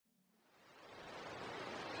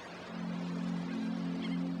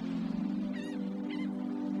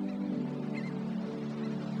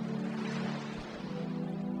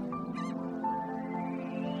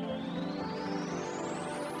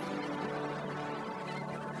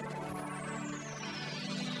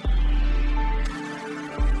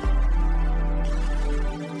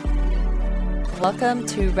Welcome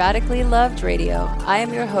to Radically Loved Radio. I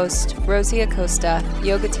am your host, Rosie Acosta,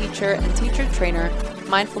 yoga teacher and teacher trainer,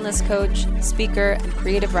 mindfulness coach, speaker, and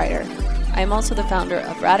creative writer. I am also the founder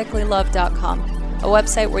of radicallylove.com, a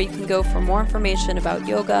website where you can go for more information about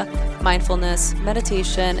yoga, mindfulness,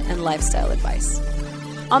 meditation, and lifestyle advice.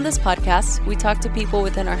 On this podcast, we talk to people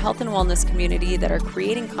within our health and wellness community that are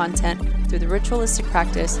creating content through the ritualistic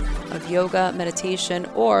practice of yoga, meditation,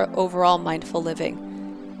 or overall mindful living.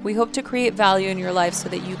 We hope to create value in your life so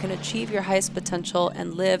that you can achieve your highest potential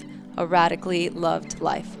and live a radically loved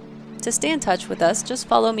life. To stay in touch with us, just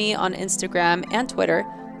follow me on Instagram and Twitter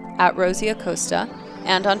at Rosie Acosta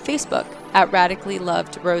and on Facebook at Radically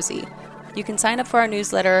Loved Rosie. You can sign up for our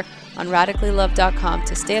newsletter on radicallylove.com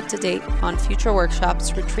to stay up to date on future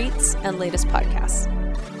workshops, retreats, and latest podcasts.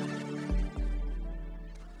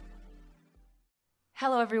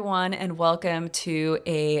 Hello, everyone, and welcome to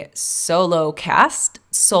a solo cast,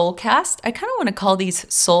 soul cast. I kind of want to call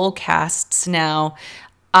these soul casts now.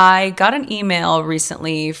 I got an email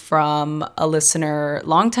recently from a listener,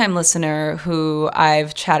 longtime listener, who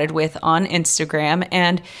I've chatted with on Instagram,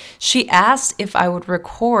 and she asked if I would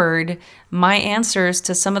record my answers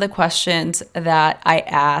to some of the questions that I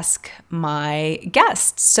ask my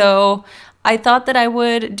guests. So I thought that I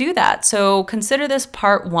would do that. So consider this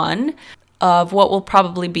part one of what will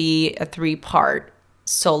probably be a 3-part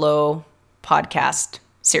solo podcast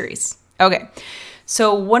series. Okay.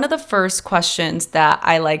 So one of the first questions that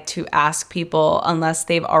I like to ask people, unless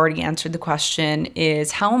they've already answered the question,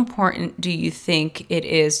 is how important do you think it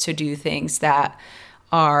is to do things that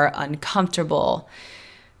are uncomfortable?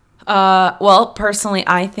 Well, personally,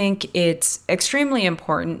 I think it's extremely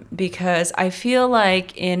important because I feel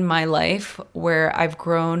like in my life where I've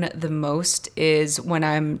grown the most is when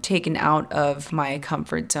I'm taken out of my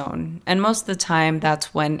comfort zone. And most of the time,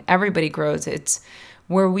 that's when everybody grows. It's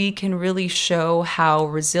where we can really show how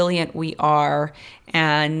resilient we are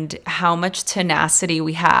and how much tenacity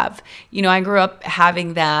we have. You know, I grew up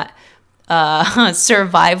having that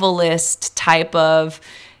survivalist type of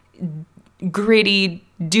gritty,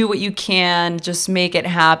 do what you can, just make it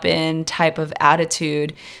happen type of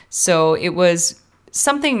attitude. So it was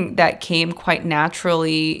something that came quite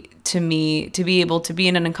naturally to me to be able to be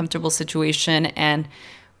in an uncomfortable situation and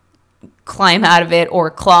climb out of it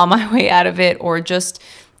or claw my way out of it or just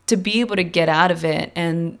to be able to get out of it.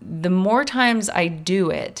 And the more times I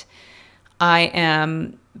do it, I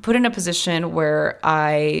am put in a position where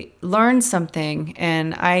I learn something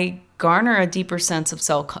and I garner a deeper sense of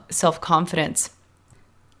self-confidence.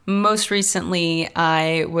 Most recently,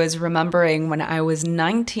 I was remembering when I was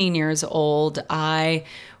 19 years old, I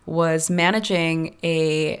was managing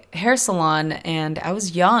a hair salon and I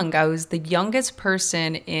was young. I was the youngest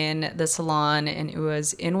person in the salon and it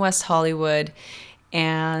was in West Hollywood.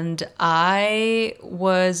 And I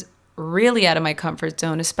was really out of my comfort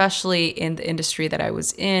zone, especially in the industry that I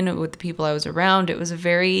was in with the people I was around. It was a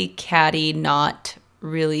very catty, not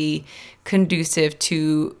really conducive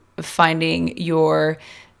to finding your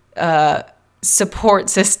support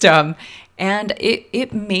system. And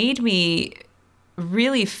it made me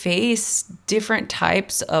really face different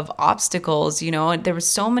types of obstacles, you know, and there were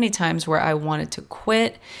so many times where I wanted to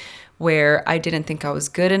quit, where I didn't think I was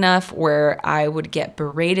good enough, where I would get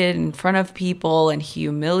berated in front of people and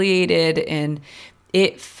humiliated. And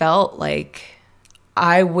it felt like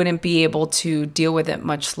I wouldn't be able to deal with it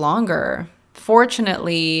much longer.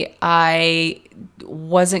 Fortunately, I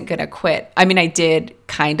wasn't going to quit. I mean, I did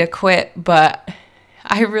kind of quit, but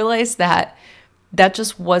I realized that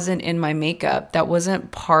just wasn't in my makeup. That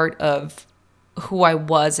wasn't part of who I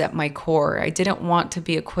was at my core. I didn't want to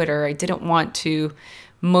be a quitter. I didn't want to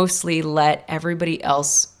mostly let everybody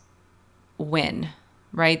else win,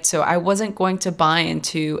 right? So I wasn't going to buy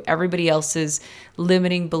into everybody else's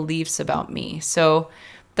limiting beliefs about me. So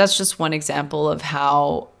that's just one example of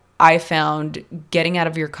how I found getting out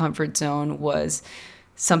of your comfort zone was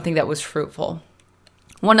something that was fruitful.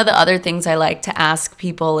 One of the other things I like to ask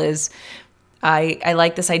people is, I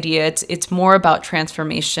like this idea. It's more about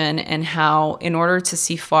transformation and how in order to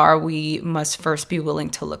see far, we must first be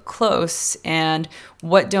willing to look close. And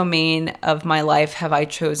what domain of my life have I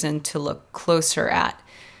chosen to look closer at?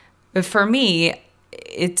 But for me,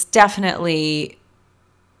 it's definitely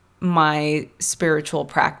my spiritual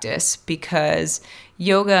practice because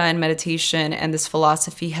yoga and meditation and this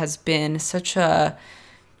philosophy has been such a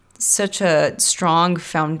strong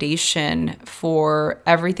foundation for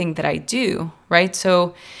everything that I do, right?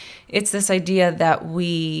 So it's this idea that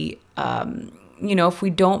we, if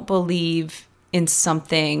we don't believe in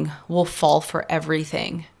something, we'll fall for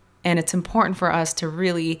everything. And it's important for us to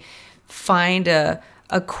really find a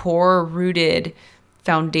a core rooted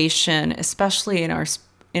foundation, especially in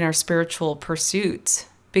our spiritual pursuits,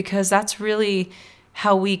 because that's really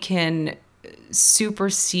how we can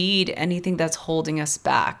supersede anything that's holding us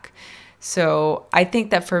back. So I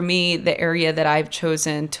think that for me, the area that I've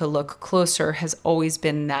chosen to look closer has always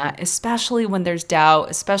been that, especially when there's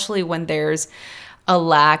doubt, especially when there's a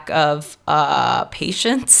lack of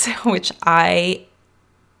patience, which I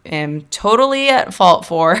am totally at fault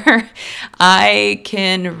for. I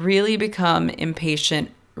can really become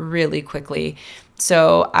impatient really quickly.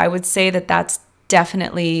 So I would say that that's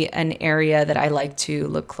definitely an area that I like to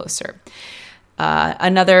look closer.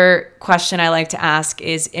 Another question I like to ask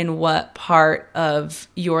is, in what part of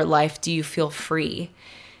your life do you feel free?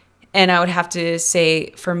 And I would have to say,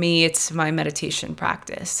 for me, it's my meditation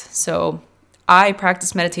practice. So I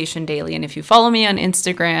practice meditation daily. And if you follow me on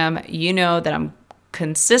Instagram, you know that I'm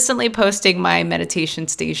consistently posting my meditation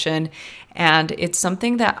station. And it's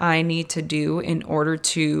something that I need to do in order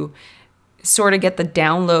to sort of get the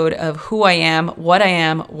download of who I am, what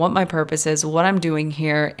my purpose is, what I'm doing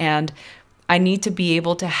here. And I need to be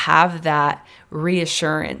able to have that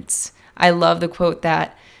reassurance. I love the quote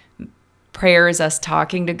that prayer is us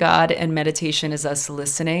talking to God and meditation is us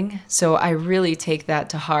listening. So I really take that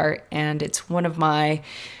to heart. And it's one of my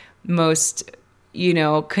most,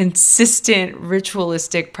 consistent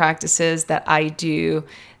ritualistic practices that I do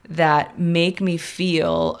that make me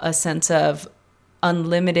feel a sense of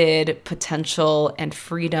unlimited potential and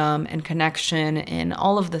freedom and connection and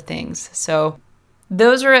all of the things. So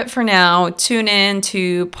those are it for now. Tune in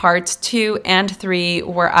to parts 2 and 3,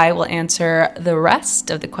 where I will answer the rest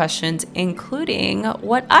of the questions, including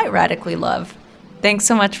what I radically love. Thanks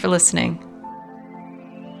so much for listening.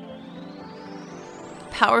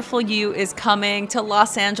 Powerful You is coming to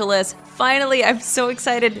Los Angeles. Finally, I'm so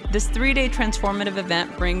excited. This 3-day transformative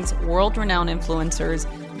event brings world-renowned influencers,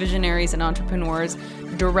 visionaries, and entrepreneurs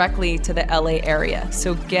directly to the LA area.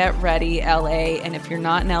 So get ready, LA. And if you're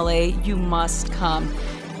not in LA, you must come.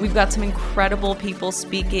 We've got some incredible people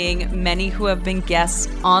speaking, many who have been guests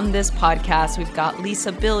on this podcast. We've got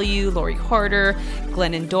Lisa Bilyeu, Lori Harder,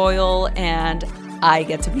 Glennon Doyle, and I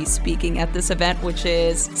get to be speaking at this event, which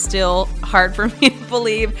is still hard for me to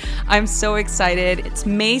believe. I'm so excited. It's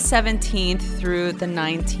May 17th through the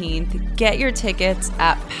 19th. Get your tickets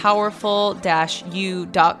at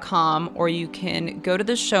powerful-u.com, or you can go to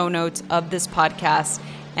the show notes of this podcast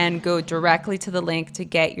and go directly to the link to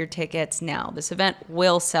get your tickets now. This event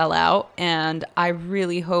will sell out, and I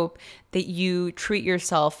really hope that you treat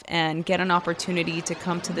yourself and get an opportunity to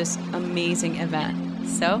come to this amazing event.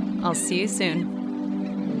 So I'll see you soon.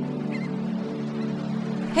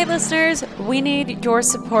 Hey listeners, we need your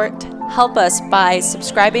support. Help us by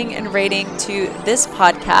subscribing and rating to this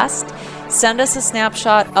podcast. Send us a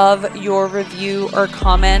snapshot of your review or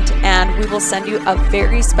comment, and we will send you a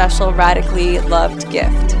very special Radically Loved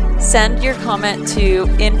gift. Send your comment to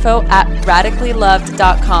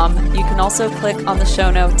info@radicallyloved.com. You can also click on the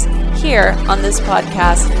show notes here on this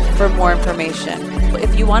podcast for more information.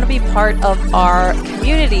 If you want to be part of our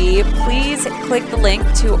community, please click the link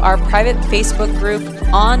to our private Facebook group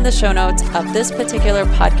on the show notes of this particular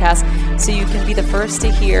podcast so you can be the first to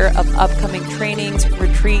hear of upcoming trainings,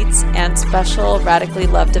 retreats, and special Radically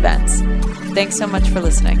Loved events. Thanks so much for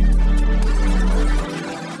listening.